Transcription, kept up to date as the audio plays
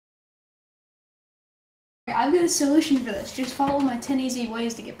I've got a solution for this. Just follow my 10 easy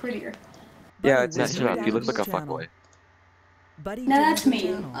ways to get prettier. Yeah, it's Buddy, not. join You look your like a channel. fuckboy. Buddy, No, join that's your mean.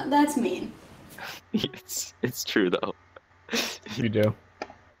 channel. That's mean. It's true though. You do.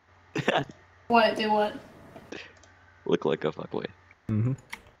 What? Do what? Look like a fuckboy. Mm-hmm.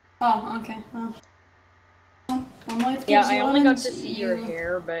 Oh, okay. Well. My wife Yeah, gives I you only got lemons, to see your you-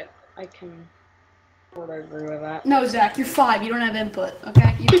 hair, but I can sort of agree with that. No, Zach, you're 5. You don't have input.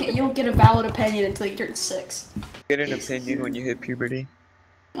 Okay, you can't. You don't get a valid opinion until you turn 6. Get an opinion when you hit puberty.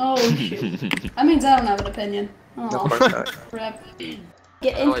 Oh shoot. That means I don't have an opinion. No, Oh, of course not. rip.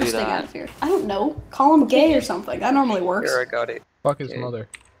 Get How do I do interesting that? out of here. I don't know. Call him gay or something. That normally works. Here, I got it. Fuck his Okay. mother.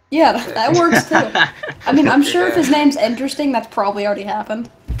 Yeah, that works too. I mean, I'm sure if his name's interesting, that's probably already happened.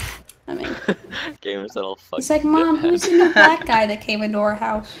 I mean, Gamers that'll fuck. he's like, Mom, who's the new black guy that came into our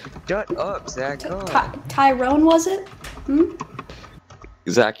house? Shut up, Zach. Go. Tyrone, was it? Hmm?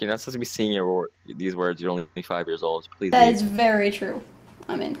 Zach, you're not supposed to be saying these words. You're only 5 years old. Please. That leave. is very true.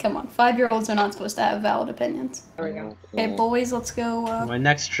 I mean, come on. 5-year-olds are not supposed to have valid opinions. There we go. Okay, boys, let's go. My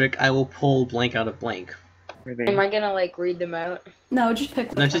next trick, I will pull blank out of blank. Am I gonna like read them out? No, just pick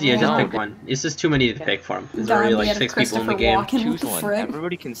one. No, just just No. pick one. It's just too many to pick from. There's Don, already we like got a 6 people in the Christopher game. Walken. What Choose the one. frick?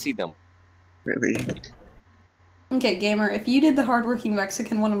 Everybody can see them. Really? Okay, gamer, if you did the hardworking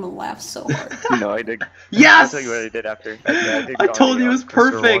Mexican one, I'm gonna laugh so hard. No, I did. I'll Yes! tell you what I did after. I did I told you it was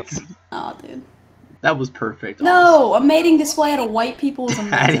perfect. Oh, dude. That was perfect. No, a mating display out of white people is And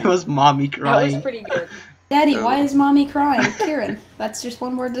it amazing. was mommy That was crying. pretty good. Daddy, why is mommy crying? Kieran. That's just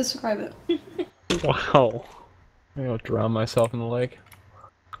one word to describe it. Wow. I'm gonna drown myself in the lake.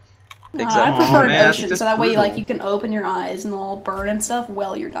 I Exactly. prefer Oh, an man, that's ocean, just so that way brutal. like you can open your eyes and they'll all burn and stuff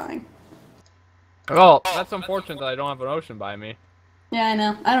while you're dying. Well, that's unfortunate that I don't have an ocean by me. Yeah, I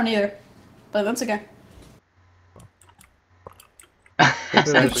know. I don't either. But that's okay.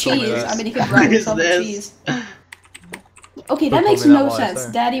 Exactly. With cheese. that. I mean, you could drown What is yourself with this? cheese. Okay, Don't that makes tell me that no while I sense.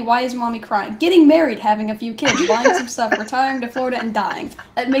 say. Daddy, why is mommy crying? Getting married, having a few kids, buying some stuff, retiring to Florida, and dying.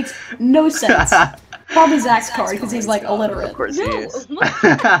 That makes no sense. Probably Zach's card, because he's like illiterate. Of course he is.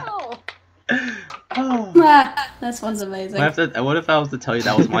 No! Oh. Ah, this one's amazing. What if I was to tell you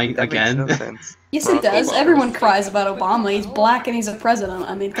that was mine That again? makes no sense. Yes, it does. Obama. Everyone cries about Obama. He's black and he's a president.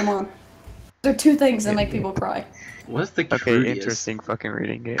 I mean, come on. There are two things that make people cry. What's the Okay, crudiest? interesting fucking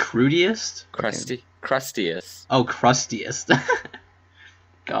reading it. Crudiest? Crustiest. Oh, crustiest.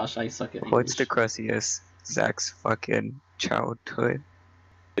 Gosh, I suck at What's the English. crustiest? Zach's fucking childhood.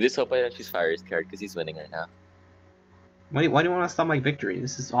 I just hope I don't choose Fire's card because he's winning right now. Why do you want to stop my victory?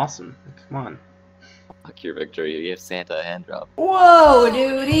 This is awesome. Come on. Fuck your victory. You have Santa a hand drop. Whoa,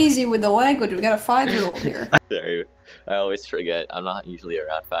 dude, easy with the language. We got a 5-year-old here. Sorry. I always forget. I'm not usually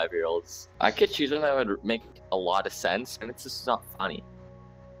around 5-year-olds. I could choose one that would make a lot of sense, and it's just not funny.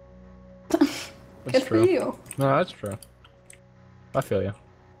 That's Good for true. you. No, that's true. I feel you.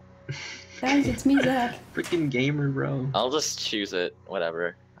 Guys, it's me, Zach. Freaking gamer, bro. I'll just choose it.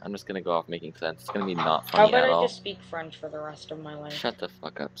 Whatever. I'm just gonna go off making sense. It's gonna be not How funny about at I all. just speak French for the rest of my life? Shut the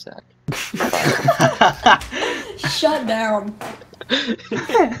fuck up, Zach. Shut down. Fucking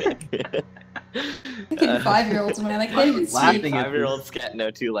 5-year-olds, man. I can't even see. Laughing at 5-year-olds can't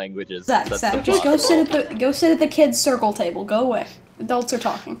know 2 languages. Zach, That's Zach, just go impossible. sit at the kids' circle table. Go away. Adults are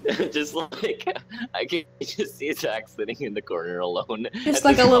talking. Just like I can just see Jack sitting in the corner alone. Just at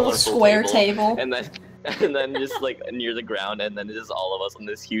like a this little colorful square table. and then just like near the ground, and then just all of us on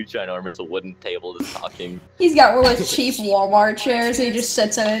this huge ginormous wooden table just talking. He's got one of those cheap Walmart chairs, and he just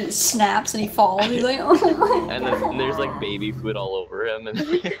sits in it and snaps, and he falls. He's like, oh. And then there's like baby food all over him. And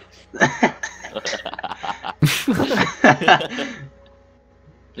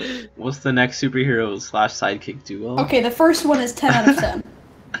What's the next superhero / sidekick duo? Okay, the first one is 10 out of 10.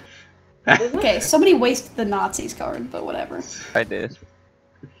 Okay, somebody wasted the Nazis card, but whatever. I did.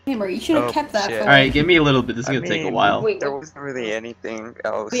 Gamer, you should have Oh, kept that shit. for Alright, give me a little bit. This is I gonna take a mean, while. Wait, There what? wasn't really anything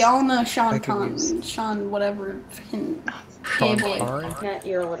else. We all know I Sean could Con, use- Sean whatever, fucking Sean gay boy. Connery? Matt,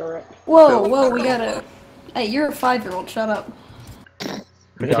 you're illiterate. Whoa, whoa, we gotta. Hey, you're a 5-year-old. Shut up.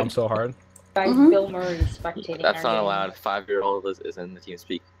 We got him so hard. Guys, Mhm. Bill Murray is spectating. That's our not game. allowed. 5-year-old is in the team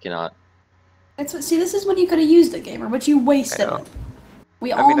speak. Cannot. That's what. See, this is when you could have used it, gamer, but you wasted I know. it.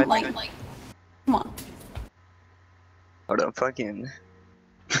 We I all mean, I like. did. Come on. Hold up, fucking.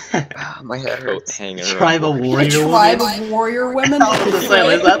 My head Coat hurts. hanger. Tribal A warrior tribe woman. of warrior women. I was gonna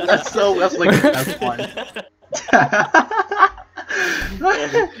say, like, that's like that's fun.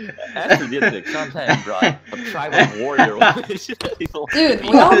 After the other Sean brought a tribal warrior. Dude,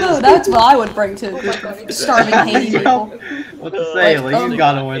 we all know that's what I would bring to a group of starving Haiti people. What to say? Like, you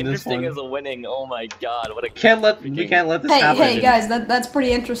gotta win this Interesting one. as a winning. Oh my god, what a We can't let this Hey, happen. hey, guys, that's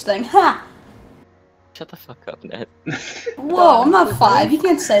pretty interesting. Ha! Shut the fuck up, Ned. Whoa, I'm not 5. You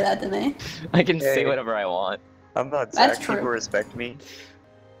can't say that to me. I can say Hey. whatever I want. I'm not That's Zach. true. People respect me.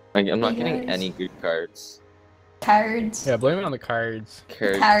 Like, I'm not getting Yes. any good cards. Cards. Yeah, blame it on the cards.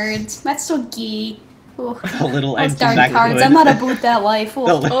 Cards. That's so gay. Ooh. A little Those empty darn Zach cards. Hood. I'm not about that life. Ooh.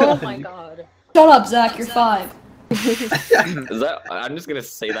 The little Oh my empty- god. Shut up, Zach. You're 5. Is that? I'm just gonna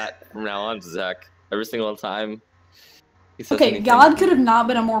say that from now on, Zach. Every single time. He says Okay, anything. God could have not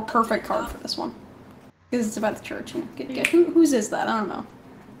been a more perfect card for this one. Because it's about the church. You know. Whose is that? I don't know.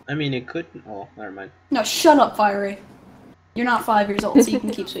 I mean, it could. Oh, never mind. No, shut up, Fiery. You're not 5 years old, so you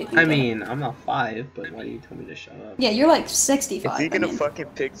can keep speaking. I mean, I'm not 5, but why do you tell me to shut up? Yeah, you're like Is 65. he gonna I mean. fucking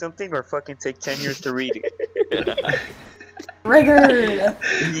pick something or fucking take 10 years to read it? Rigor.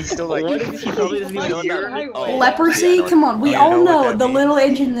 He's still like, What if he probably doesn't even know what that means? Oh, Leprosy? yeah, I know Come on, we I all know what know that the means. little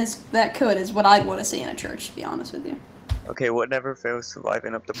engine that could is what I'd want to see in a church, to be honest with you. okay, what never fails to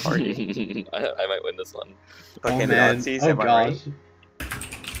liven up the party? I might win this one. Fucking Oh man. Nazis, Oh am I gosh. right?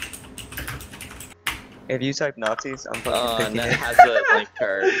 If you type Nazis, I'm fucking picking Ned it. has a blank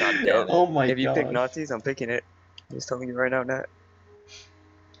card. God damn it. Oh my If you gosh. pick Nazis, I'm picking it. I'm just telling you right now, Nat.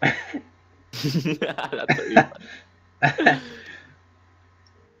 That's really funny.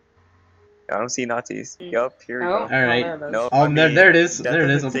 I don't see Nazis. Yup, here we Oh, go. Alright. there it is. No, Oh, I mean, there it is. that There it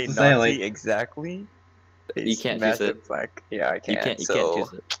is. doesn't What's say it say? Nazi Like, exactly. You It's can't choose massive it. flag. Yeah, I You can't. can't so,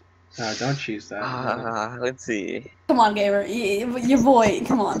 choose it. no, don't choose that. let's see. Come on, Gamer. Your boy.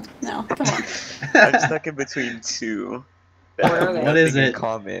 Come on. No, come on. I'm stuck in between two. that Where have are they? What is nothing in it?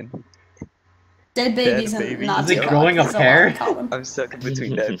 Common. Dead babies Dead and babies. Nazi Is it cock growing a is lot pair? in common. I'm stuck in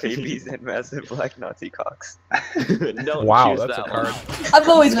between dead babies and massive black Nazi cocks. Don't Wow, choose that's a that card. one. I've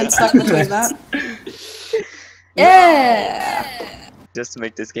always been stuck between that. Yeah! Just to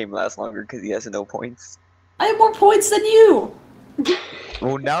make this game last longer because he has no points. I have more points than you!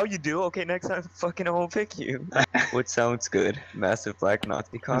 Well, now you do. Okay, next time, fucking I won't pick you. What sounds good? Massive black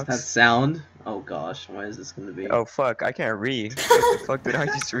Nazi What's that cocks. sound? Oh gosh, why is this gonna be? Oh fuck, I can't read. What the fuck did I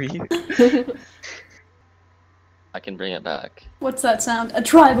just read? I can bring it back. What's that sound? A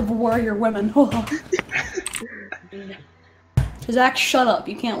tribe of warrior women. Zach, shut up.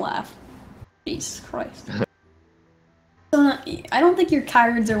 You can't laugh. Jesus Christ. So, I don't think your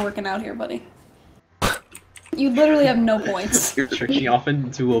cards are working out here, buddy. You literally have no points. You're tricking off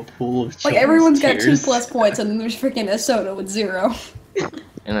into a pool of Like, children's everyone's got tears. 2+ points, and then there's freaking Asoto with 0.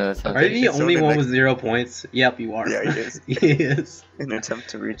 And then that's Are you the So only the one next- with 0 points? Yep, you are. Yeah, he is. He is. In an attempt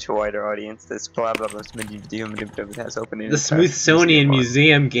to reach a wider audience, this blah blah blah museum has opened in The Smithsonian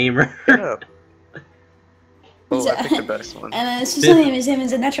Museum gamer. Shut up. Oh, I picked the best one. And the Smithsonian Museum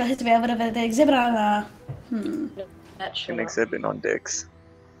is a natural history of the exhibit on, That shit. An exhibit on dicks.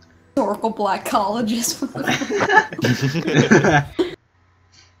 historical black colleges.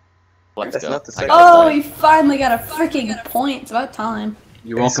 Let's That's go. not the I second got Oh, one. you finally got a freaking point. It's about time.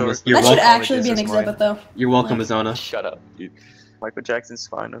 You're welcome. That You're That should welcome. actually be an This is mine. exhibit, though. You're welcome, Azona. Shut up, dude. Michael Jackson's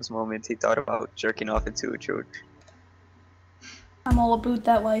finest moment, he thought about jerking off into a church. I'm all about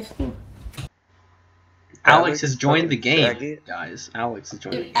that life. Alex has joined the fucking game, faggot. guys. Alex has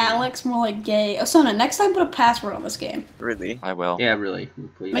joined the Dude, game. Alex, more like gay. Osona, next time put a password on this game. Really? I will. Yeah, really.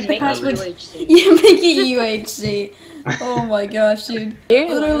 Please. Make Make the password. UHC. You make it UHC. Oh my gosh, dude.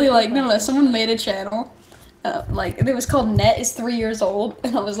 Literally, like, no, someone made a channel. Like, it was called Net is 3 years old.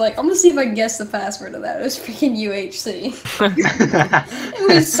 And I was like, I'm gonna see if I can guess the password of that. It was freaking UHC.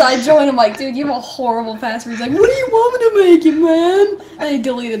 So I joined, I'm like, dude, you have a horrible password. He's like, what do you want me to make it, man? And he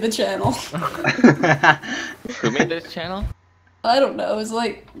deleted the channel. Who made this channel? I don't know. It was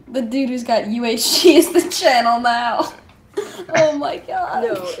like the dude who's got UHG is the channel now. Oh my god.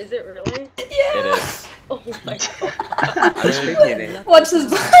 No, is it really? Yeah. It is. Oh my god. I was thinking it. Watch this.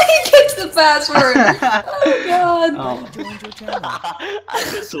 He gets the password. Oh god. Oh. I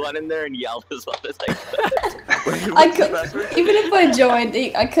just went in there and yelled as well as I could. Wait, I what's the could, password? even if I joined,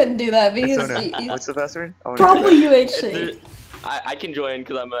 I couldn't do that because Sona, what's the password? I wanna probably see UHC. I can join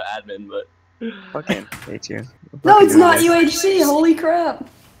because I'm an admin, but it. Fucking hate you. No, Fucking it's do not this. UHC. Holy crap.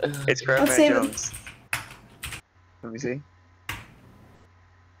 It's Let's Crabman save it. Jones. Let me see.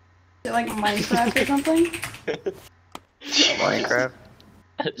 Is it like Minecraft or something? Minecraft.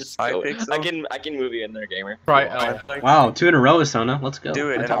 just Five go. pixel? I can move you in there, gamer. Right. Wow, 2 in a row, Sona. Let's go. Do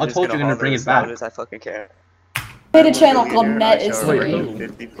it, I and I'm just told you gonna you're gonna holler bring as it loud back. as I fucking can. Made a channel called Millionaire, Net I is shall 3.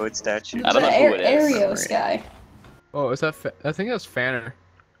 remove 50-foot statue. I don't know who it is. Arios guy. Oh, is that? I think that's Fanner.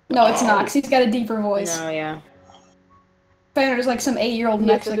 No, it's not, 'cause he's got a deeper voice. No, yeah. Fanner's like some 8-year-old He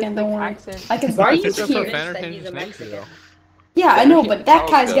has a Mexican, thick don't worry. accent. I can Why are you That's what hear. Fanner that changed he's his a name to, Mexican? though. Yeah, I know, but that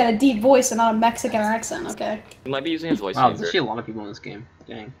guy's Also- got a deep voice and not a Mexican accent, okay? He might be using his voice Wow, there's changer. actually a lot of people in this game.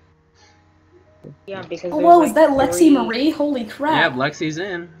 Dang. Yeah, because Oh, there's, whoa, like, is that Lexi three- Marie? Holy Yeah, crap. Lexi's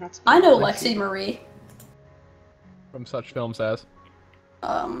in. That's I know Lexi. Lexi Marie. From such films as.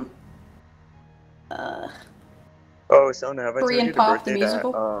 Uh, Oh, Sona, have I told Korean you the Pop, the birthday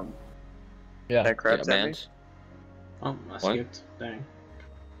musical? that Yeah. that crab sent me? man. Oh, I skipped. Dang.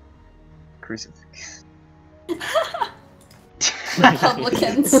 Crucifix.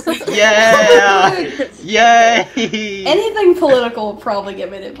 Republicans. Yeah! Yay! Anything political would probably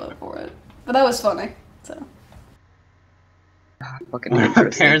get me to vote for it. But that was funny. So Fucking What are my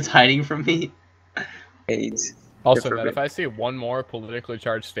interesting. parents hiding from me? AIDS. Also, for Matt, me. if I see one more politically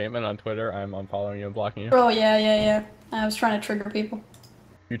charged statement on Twitter, I'm unfollowing you and blocking you. oh yeah. I was trying to trigger people.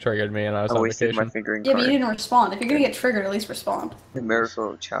 You triggered me and I was I on wasted my vacation. fingering Yeah, but you card. didn't respond. If you're gonna get triggered, at least respond. The miracle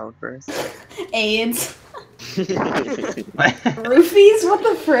of childbirth. AIDS. Roofies? What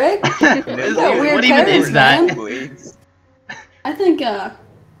the frick? What weird even parents, is that? man. AIDS. I think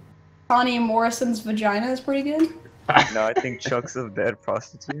Connie Morrison's vagina is pretty good. No, I think Chuck's a dead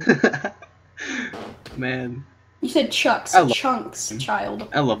prostitute. Man, You said chucks, I love chunks, child.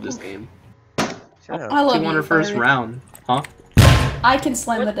 I love this game. Shut up. I love He won you, her first Frederick. round. Huh? I can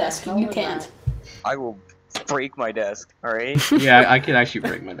slam What the the desk, hell you was can't. I will break my desk, alright? Yeah, I could actually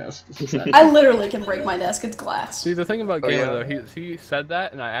break my desk. I literally can break my desk, it's glass. See, the thing about Oh, Gamer yeah. though, he said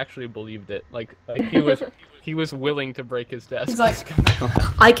that and I actually believed it. Like he was willing to break his desk. He's like,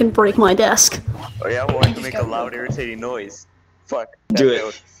 I can break my desk. Oh yeah, I want to Just make go a real loud, quick. irritating noise. Fuck. Do that it.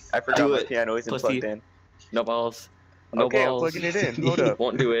 failed. I forgot Do my it, piano isn't pussy. plugged in. No balls. No Okay, I'm balls. plugging it in. Hold up.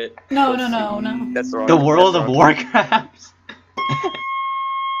 Won't do it. No. That's the wrong. The World that's of wrong. Warcraft.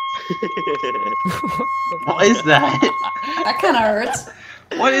 What is that? That kinda hurts.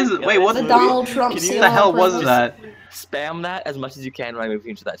 What is it? Wait, what The the Donald Trump Can you- seal What the hell of was approval. that? Spam that as much as you can when I move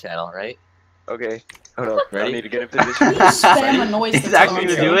you into that channel, right? Okay, hold up. I Ready? need to get in Can position. you spam a noise He's that's actually on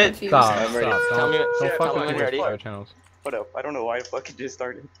gonna so do I'm it? confused. Stop, I'm ready. stop, Tell me don't what- fuck tell me with when my you're ready. Discord channels. Hold up. I don't know why I fucking just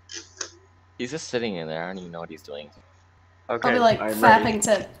started. He's just sitting in there. I don't even know what he's doing. Okay, Probably like I'm fapping ready.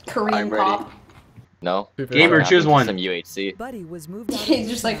 to Korean I'm ready. pop. No. Gamer, What choose happened to one. Some UHC. Buddy was moved out of He's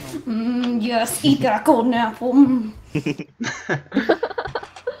the just like, channel. yes, eat that golden apple. Mm.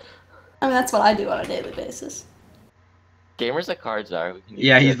 I mean, that's what I do on a daily basis. Gamers the cards are. We can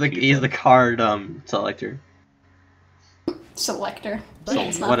Yeah, use he's the card selector. Selector. So,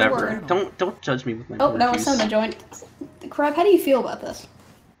 That's not the Whatever. word. Don't judge me with my Oh, that was quirkies. something to join. Crab, how do you feel about this?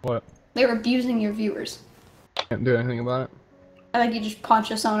 What? They're abusing your viewers. Can't do anything about it. I think you just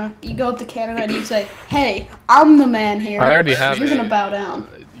punch us on You go up to Canada and you say, hey, I'm the man here. I already have You're it. gonna bow down.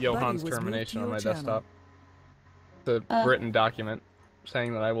 Johan's Buddy was termination on moved my to your desktop. It's a written document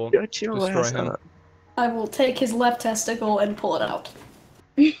saying that I will Yo, chill destroy ass him. up. I will take his left testicle and pull it out.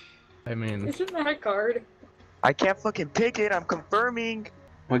 I mean, Isn't that a card? I can't fucking pick it. I'm confirming.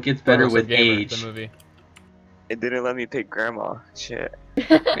 What gets better also with Gamer, age? The movie. It didn't let me pick grandma. Shit. Yeah,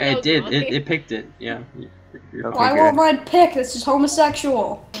 it did. It picked it. Yeah. You're Okay, Why good. won't mine pick? This is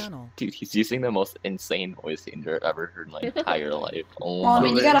homosexual. Channel. Dude, he's using the most insane voice changer I've ever heard in my entire life. Oh Well, I my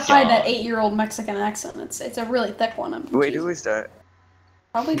mean, you gotta hide that God. 8-year-old Mexican accent. It's a really thick one. Wait, who is that?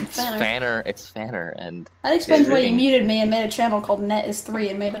 Probably It's Fanner. Fanner. It's Fanner, and That explains Is why it? you muted me and made a channel called Net3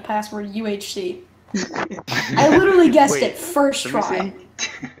 and made the password UHC. I literally guessed Wait, it first let me try.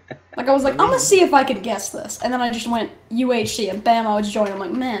 see. Like, I was like, I'm gonna see if I can guess this. And then I just went UHC and bam, I was joining. I'm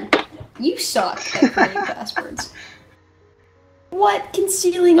like, man, you suck at creating passwords. What?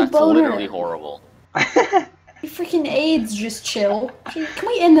 Concealing a that's boner? literally horrible. Freaking AIDS, just chill. Can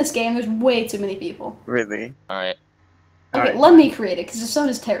we end this game? There's way too many people. Really? All right. Okay, Alright. let me create it, because the son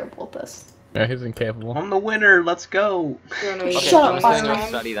is terrible at this. Yeah, he's incapable. I'm the winner. Let's go. You wanna Okay, Shut up, I'm staying Byron. up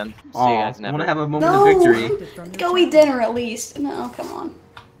study then. See you Aw, guys I never. want to have a moment No. of victory. Ejected from your Go eat channel. dinner at least. No, come on.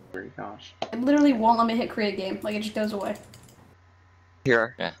 Oh, gosh. It literally won't let me hit create game. Like, it just goes away.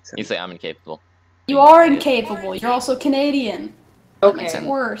 Here. Yeah, you say I'm incapable. You are incapable. You're also Canadian. That makes it Okay.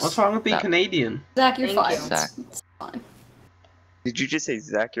 worse. What's wrong with being That- Canadian? Zach, you're Thank five. you. Zach. It's fine. Did you just say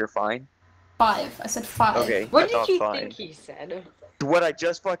Zach? You're fine. 5. I said 5. Okay. What I did thought you fine. think he said? What I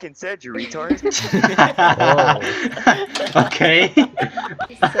just fucking said, you retard. Okay.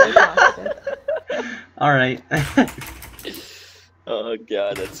 He's so toxic. All right. Oh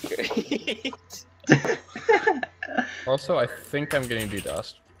god, that's great. Also, I think I'm getting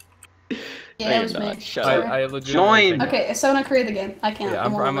DDoSed. Yeah, No, that was you're me. not. Shut Sorry. up. I legitimately Join. think- Okay, so now create the game. I can't. Yeah,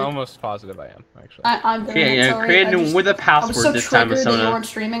 I'm I'm over. almost positive I am, actually. I'm doing Okay, it. yeah, Sorry. create I it just- with a I was password so this time, triggered that you Asona. weren't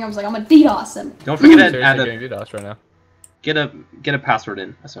streaming. I was like, I'm gonna DDoS him. Don't I'm forget to seriously add a getting DDoSed right now. get a password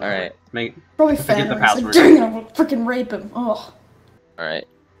in. Asona. Alright. Make Probably Forget fan. the Like, password. dang it, I'm gonna freaking rape him. Ugh. All right.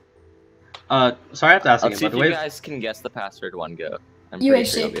 sorry I have to ask Let's see again. if By the you way, guys can guess the password one go. I'm pretty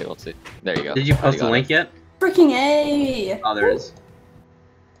sure UHC. you'll be able to. There you go. Did you post the got link it. yet? Freaking A! Oh, there it is.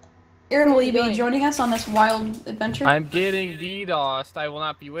 Aaron, will you be Doing? joining us on this wild adventure? I'm getting DDoSed. I will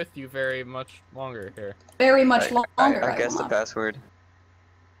not be with you very much longer here. Very much I longer. I guess will the not. password.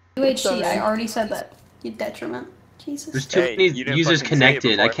 UHC, I already said that. You detriment. There's Jesus. too Hey, many you didn't users fucking say it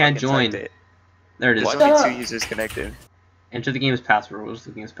connected. I before can't fucking join. typed it. There it is. There's Shut only up. 2 users connected. Enter the game's password. What was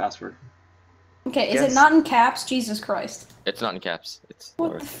the game's password? Okay, is Yes. it not in caps? Jesus Christ. It's not in caps. It's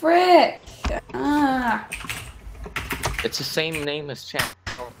What lower. the frick? Ah, It's the same name as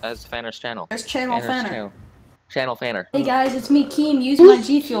Fanner's channel. there's Channel Fanner's Fanner. channel. Channel Fanner. Hey guys, it's me, Keem, using my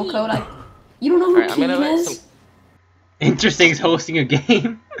G Fuel code. You don't know who Alright, I'm gonna Keem let is? some- Interesting is hosting a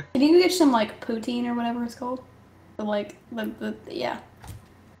game. Can you get some like poutine or whatever it's called? Yeah.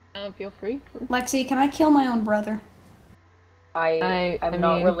 Feel free. Lexi, can I kill my own brother? I'm I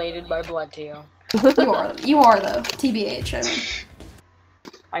not mean- related by blood to you. You are though. TBH. I mean.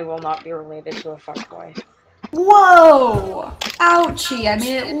 I will not be related to a fuckboy. Whoa! Ouchie! I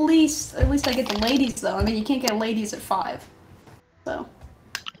mean, at least I get the ladies though. I mean, you can't get ladies at 5. So.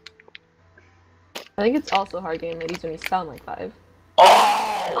 I think it's also hard getting ladies when you sound like 5.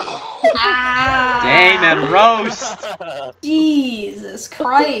 Ah! Dang, that roast. Jesus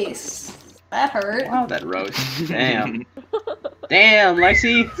Christ! That hurt. Wow, that roast. Damn. Damn,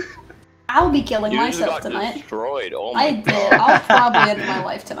 Lexi. I'll be killing You just myself got tonight. destroyed. Oh my I did. I'll probably end my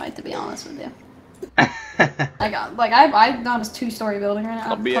life tonight, to be honest with you. I'm on this 2-story building right now.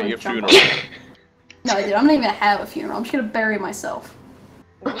 I'll be at your jump funeral. off. No, dude, I'm not even gonna have a funeral. I'm just gonna bury myself.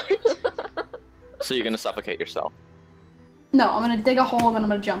 So you're gonna suffocate yourself. No, I'm gonna dig a hole and I'm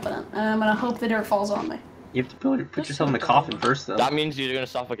gonna jump in it, and I'm gonna hope the dirt falls on me. You have to put yourself in the coffin first, though. That means you're gonna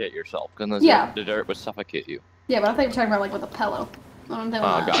suffocate yourself, because Yeah. the dirt would suffocate you. Yeah, but I thought you were talking about like with a pillow. I don't know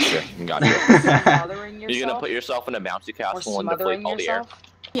Oh, what that. gotcha. Smothering yourself? You're gonna put yourself in a bouncy or castle and deflate smothering all the air. yourself?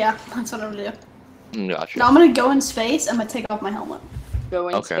 Yeah, that's what I'm gonna do. Gotcha. No, I'm gonna go in space. I'm gonna take off my helmet. Go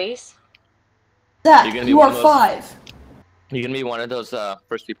in Okay. space? Zach, You're gonna be you one are of those- 5. You're gonna be one of those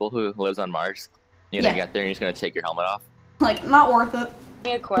first people who lives on Mars. You're gonna Yeah. get there and you're just gonna take your helmet off. Like, not worth it.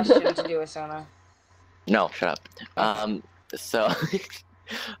 Give me a question to do, Asuna. No, shut up. So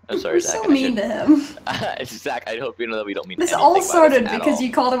I'm sorry, You're Zach. so mean to him. Zach, I hope you know that we don't mean This anything all by this started at because all.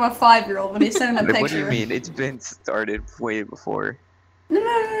 you called him a 5-year-old when he sent in a picture. What do you mean? It's been started way before.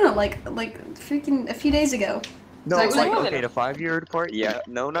 No, like freaking a few days ago. No, So it's like, what? okay, the 5-year part? Yeah.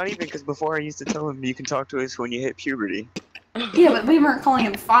 No, not even, because before I used to tell him you can talk to us when you hit puberty. Yeah, but we weren't calling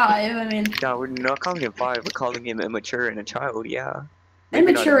him 5. I mean, No, we're not calling him 5, we're calling him immature and a child, yeah. Maybe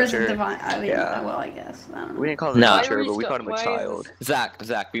not immature isn't immature. divine. I mean, Yeah. well, I guess. I don't know. We didn't call him No. immature, but we called him a Why is- child.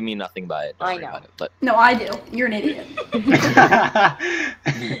 Zach, we mean nothing by it. Don't I worry know. about it, but No, I do. You're an idiot.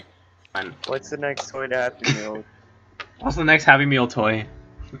 What's the next toy to Happy Meal? What's the next Happy Meal toy?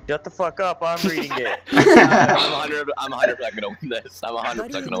 Shut the fuck up, I'm reading it. I'm 100% gonna win this. I'm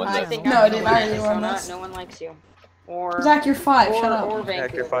 100% gonna win I this. think No, I'm dude, gonna I win already won Asuna. this. No one likes you. Or Zach, you're 5. or, Shut up. or Zach,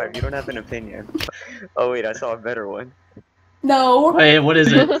 you're Vancouver. 5, you don't have an opinion. Oh wait, I saw a better one. No. Wait, what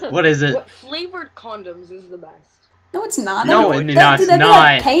is it? What is it? What flavored condoms is the best? No, it's not. No, That'd be- no, it's that'd be, not.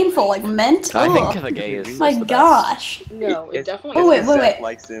 like, painful, like mint. I Ugh. think the gay is. My is the best. gosh. No, it It's- definitely Oh, wait, it's wait, Zach wait.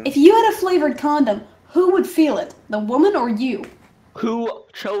 likes him. If you had a flavored condom, who would feel it? The woman or you? Who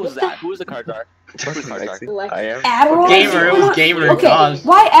chose that? Who was the card jar? Who was the card jar? Lex. I am. Adderall? Gamer, it We're was not- gamer, Okay, gosh.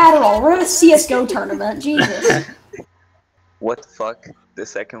 why Adderall? We're at a CSGO tournament. Jesus. What the fuck? The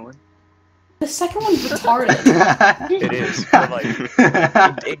second one? The second one's retarded. It is. But like,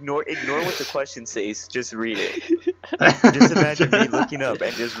 ignore what the question says. Just read it. Just imagine me looking up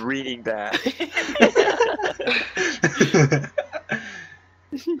and just reading that.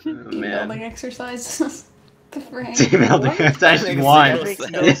 Team Man. building exercises. Good for him. Team building, that's actually That one. That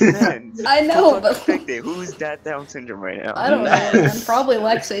makes no sense. I know, Fuck but affected. Who's that Down syndrome right now? I don't know. Man. Probably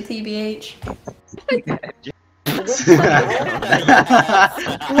Lexi, TBH.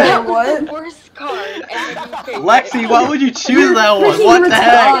 Wait, what? Worst card. And then you pick Lexi, it. why would you choose that one? Freaking What the I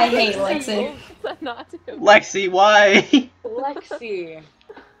heck? hate Lexi. Not to. Lexi, why? Lexi.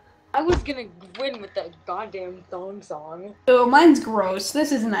 I was gonna win with that goddamn thong song. Oh, mine's gross.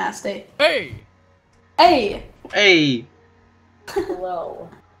 This is nasty. Hey! Hey, Hey. Hello.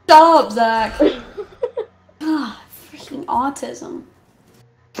 shut up, Zach. Ah, freaking autism.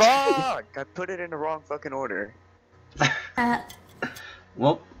 Fuck! I put it in the wrong fucking order. Uh,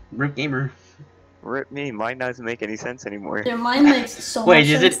 Well, Rip Gamer. Rip me. Mine doesn't make any sense anymore. Dude, mine makes so Wait, much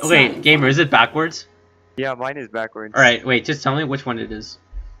is sense. it? it's Wait, not even Gamer, funny. is it backwards? Yeah, mine is backwards. Alright, wait, just tell me which one it is.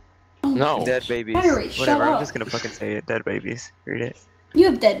 No. Dead babies. Henry, shut Whatever, I'm up. just gonna fucking say it. Dead babies. Read it. You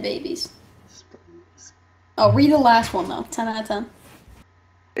have dead babies. Oh, read the last one though. 10 out of 10.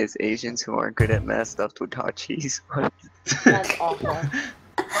 Is Asians who aren't good at math stuffed with hot cheese? That's awful.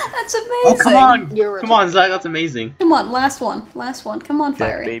 That's amazing. Oh, come on! You're Come on, Zach, that's amazing. Come on, last one. Last one. Come on, That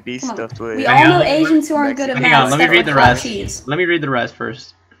Fiery. baby Come on. stuffed with. We Hang all on, know let me- Asians who aren't good at Hang math on, let me stuff read with the hot rest. cheese. Let me read the rest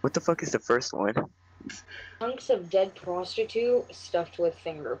first. What the fuck is the first one? Chunks of dead prostitute stuffed with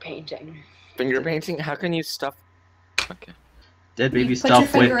finger painting. Finger painting? How can you stuff? Okay. Dead baby You put stuff your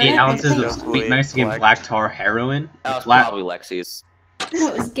with finger 8 in it, ounces and of paint. sweet Mexican Black- black tar heroin. That was Black probably Lexi's. No,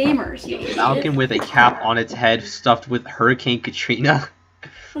 it was gamers. You idiot. falcon with a cap on its head stuffed with Hurricane Katrina.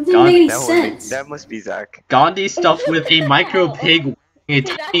 That didn't make any That, sense. that must be Zach. Gandhi stuffed with a micro pig wearing a It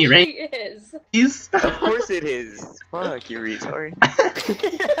tiny actually ring. is. Of course it is. Fuck, you retard.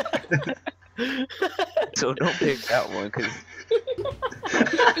 So don't pick that one, cause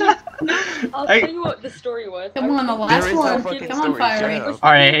I'll I- tell you what the story was. Come on, the I last is no one. fucking Come on, story, Fiery. shut up.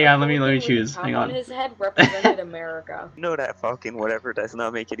 Alright, hang on, let me Falcon with choose. a Hang cap on. on his head represented America. no, that fucking whatever does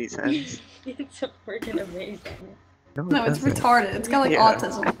not make any sense. It's freaking amazing. No, it's doesn't. retarded. It's got like Yeah.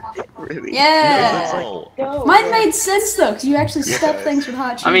 autism. Really? Yeah. It looks like- Oh. Go. Mine made sense though, because you actually stuff Yes. things with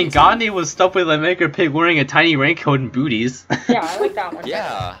hot cheese. I mean, Gandhi was stuffed with a micro pig wearing a tiny raincoat and booties. Yeah, I like that one.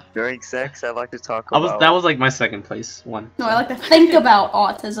 Yeah. During sex, I like to talk That about. was like my second place one. No, I like to think about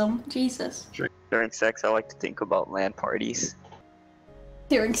autism. Jesus. During sex, I like to think about LAN parties.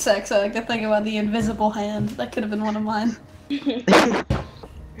 During sex, I like to think about the invisible hand. That could have been one of mine.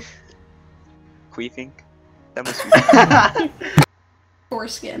 Queefing. That must be.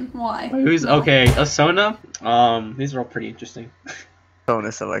 Foreskin. Why? Who's No. okay? Asona. These are all pretty interesting.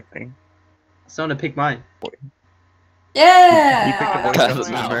 Bonus selecting. Asona, pick mine. Yeah! Oh, That was was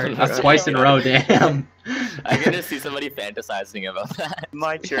mine. mine. That's twice in a row. Damn. I can just see somebody fantasizing about that.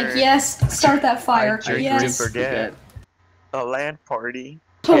 My turn. Like, yes, start that fire. I drink Yes. to forget. A LAN party.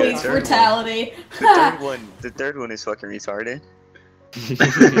 Police the third one. brutality. The third one is fucking retarded.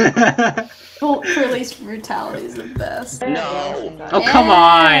 Police brutality is the best. No. Oh come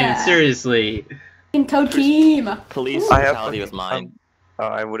on! Yeah. Seriously. In Code Keem. Police I have brutality was fucking- mine. Oh,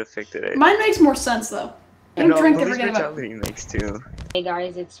 I would have picked it. Mine makes more sense though. You don't drink and police forget about. brutality makes too. Hey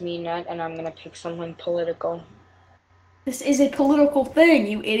guys, it's me, Nut, and I'm gonna pick someone political. This is a political thing,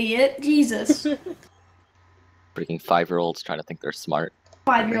 you idiot. Jesus. Freaking 5-year-olds trying to think they're smart.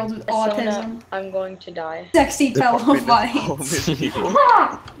 5-year-olds with autism. I'm going to die. Sexy pillow fights. Homeless people.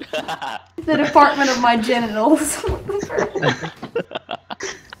 The department of my genitals.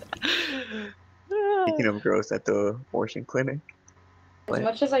 Speaking of gross at the abortion clinic. As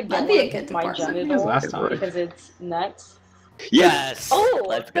much as I That'd don't be a like good my department. genitals Last time. because it's nuts. Yes! Oh,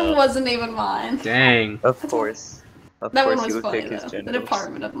 Let's It go. wasn't even mine. Dang. Of course. Of That course one he was would funny pick his though. The genitals.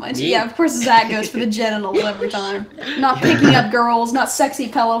 department of my Me? yeah. Of course, Zach goes for the genitals every time. Not picking up girls, not sexy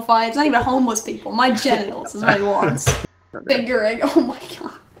pillow fights, not even homeless people. My genitals is what he wants. Fingering. Oh my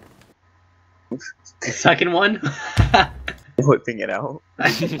god. Second one. Whipping it out.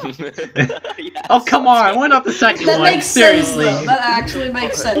 Yes. Oh come on! Why not the second That one? makes sense Seriously. though. That actually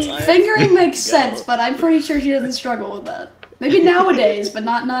makes sense. Alright. Fingering makes Go. sense, but I'm pretty sure she doesn't struggle with that. Maybe nowadays, but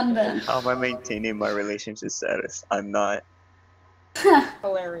not then. I'm maintaining my relationship status. I'm not.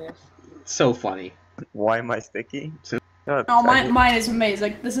 Hilarious. So funny. Why am I sticky? God, Oh, I- mine is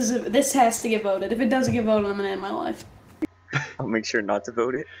amazing. Like, this has to get voted. If it doesn't get voted, I'm gonna end my life. I'll make sure not to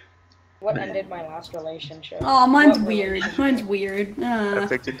vote it. What ended my last relationship? Oh, mine's What weird. relationship? Mine's weird. I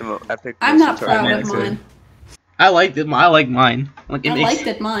picked it I picked I'm most not retarded proud of answer. mine. I liked it. I like mine. Like, it I makes, liked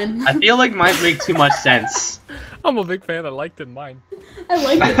it, mine. I feel like mine make too much sense. I'm a big fan. I liked it in mine. I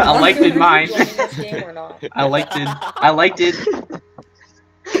liked it. I liked it mine. Are you playing this game or not? I liked it. I liked it.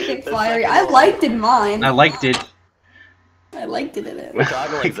 Okay, Fiery. I liked it, mine. I liked it. I liked it in it. We're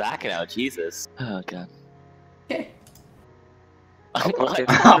talking like Zach now, Jesus. Oh god. Okay. What?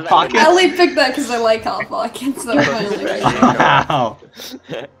 Hot Pockets? I only picked that because I like Hot Pockets. That was my only reason. Wow.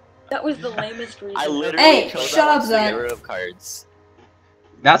 That was the lamest reason. I literally Hey, chose shut that up, one to Zach. get rid of cards.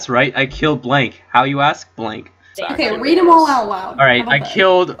 That's right. I killed blank. How you ask? Blank. Okay, read them all out loud. All right. How I about that?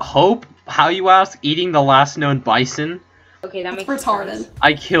 killed Hope. How you ask? Eating the last known bison. Okay, that That's makes retarded. sense.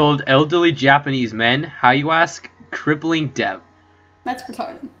 I killed elderly Japanese men. How you ask? Crippling debt. That's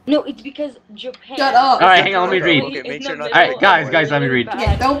retarded. No, it's because Japan. Shut up. All right, hang on, let me read. Okay, make sure not to Alright, vote guys, that guys, way. let me read.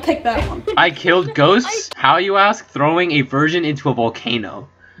 Yeah, don't pick that one. I killed ghosts. How you ask? Throwing a virgin into a volcano.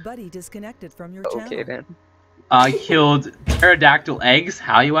 Buddy disconnected from your Okay channel. then. I killed pterodactyl eggs.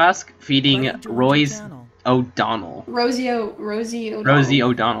 How you ask? Feeding Buddy joined your Royce channel. O'Donnell. Rosie O'Donnell. Rosie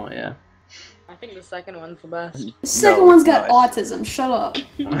O'Donnell, yeah. I think the second one's the best. The second No, one's got not. autism. Shut up.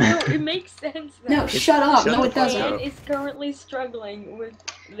 No, it makes sense. No, though. shut up. shut No, the it fuck doesn't. up. Japan is currently struggling with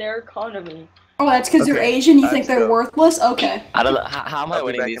their economy. Oh, that's because you're Okay, Asian. You let's think they're go. worthless? Okay. I don't know. How am I I'll be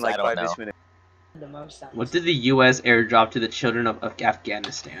winning back these? in like I don't 5-ish know. minutes. The most sense. What did the U.S. airdrop to the children of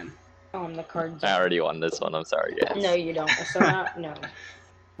Afghanistan? Oh, I'm the cards. I already won this one. I'm sorry, guys. No, you don't. So not, no.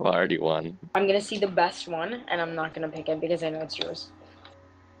 Well, I already won. I'm gonna see the best one, and I'm not gonna pick it because I know it's yours.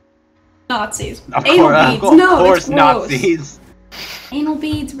 Nazis. Of Anal course, beads. of No, course, it's gross. Nazis. Anal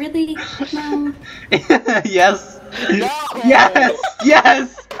beads, really? No. Yes. No! Yes.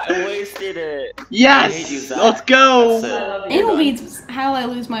 Yes. I wasted it. I hate you, Yes. Zach. Let's I go. love you. Anal beads was how I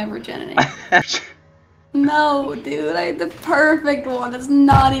lose my virginity. No, dude, I had the perfect one. It's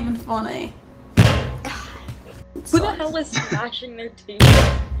not even funny. Who the hell is smashing their teeth?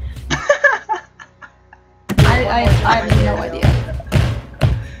 I have no idea.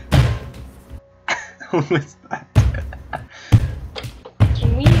 Who is that?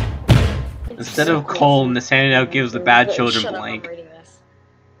 Can we? Instead of colon, the standing out gives the bad children Shut up, blank. I'm reading this.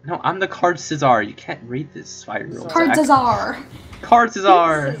 No, I'm the card Cesar. You can't read this 5-year-old. Card Cesar. Card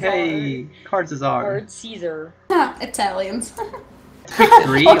Cesar. Cesar. Hey, Card Cesar. Word Caesar. Huh, Italians. Pick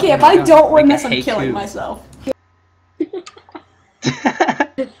 3. Okay, Oh if my I God. don't win Like this, a I'm killing haiku. myself.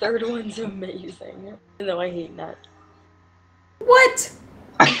 The third one's amazing. No, I hate that. What?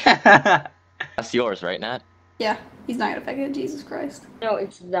 That's yours, right, Nat? Yeah, he's not gonna pick it. Jesus Christ. No,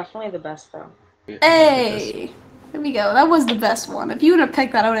 it's definitely the best though. Hey, there we go. That was the best one. If you would have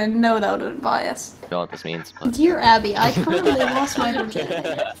picked that, I would have known that would have been biased. I don't know what this means. But... Dear Abby, I currently lost my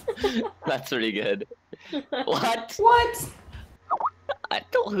virginity. That's pretty good. What? What? I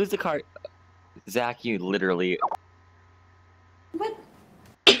don't. Who's the card? Zach, you literally. What?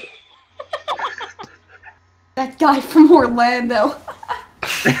 That guy from Orlando.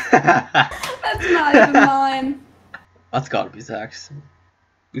 That's not even mine. That's gotta be Zach's.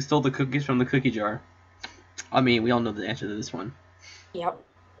 We stole the cookies from the cookie jar. I mean, we all know the answer to this one. Yep.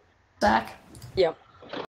 Zach. Yep.